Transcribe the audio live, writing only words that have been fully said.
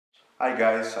Hi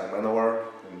guys, I'm Anwar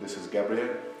and this is Gabriel.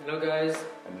 Hello guys.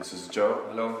 And this is Joe.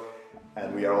 Hello.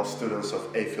 And we are all students of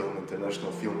afilm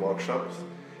International Film Workshops.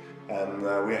 And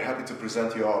we are happy to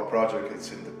present you our project.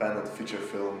 It's independent feature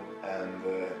film and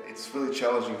it's really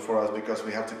challenging for us because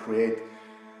we have to create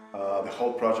the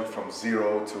whole project from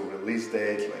zero to release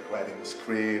date, like writing the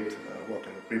script, work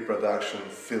in the pre-production,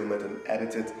 film it and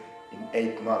edit it in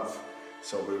 8 months.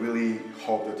 So we really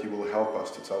hope that you will help us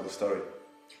to tell the story.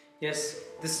 Yes,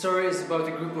 this story is about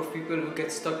a group of people who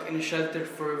get stuck in a shelter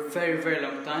for a very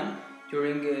long time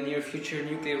during a near future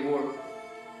nuclear war.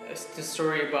 It's the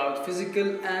story about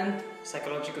physical and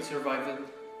psychological survival.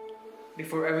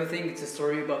 Before everything, it's a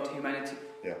story about humanity.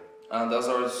 Yeah. And as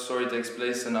our story takes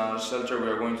place in a shelter, we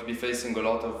are going to be facing a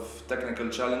lot of technical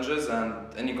challenges, and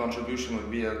any contribution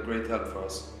would be a great help for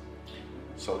us.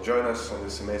 So join us on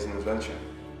this amazing adventure.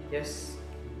 Yes,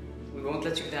 we won't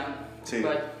let you down. See you.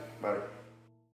 Bye. Bye.